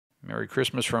Merry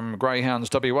Christmas from Greyhounds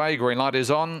WA. Green light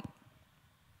is on.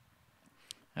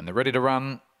 And they're ready to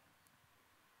run.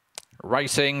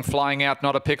 Racing, flying out,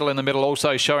 Not a Pickle in the middle.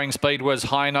 Also showing speed was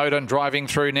High Note, and driving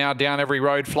through now Down Every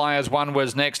Road. Flyers One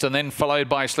was next, and then followed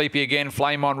by Sleepy Again,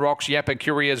 Flame on Rocks, Yappa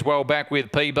Curie as well back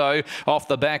with Peebo off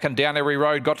the back, and Down Every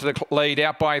Road got to the lead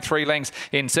out by 3 lengths.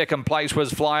 In second place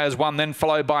was Flyers One, then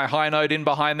followed by High Note. In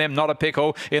behind them, Not a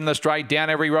Pickle in the straight. Down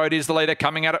Every Road is the leader,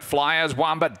 coming at it Flyers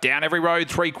One, but Down Every Road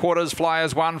 3/4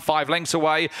 Flyers One, 5 lengths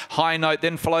away. High Note,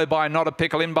 then followed by Not a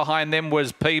Pickle. In behind them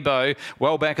was Peebo.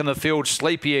 Well back in the field,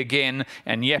 Sleepy Again,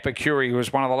 and Yappa Curie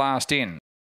was one of the last in.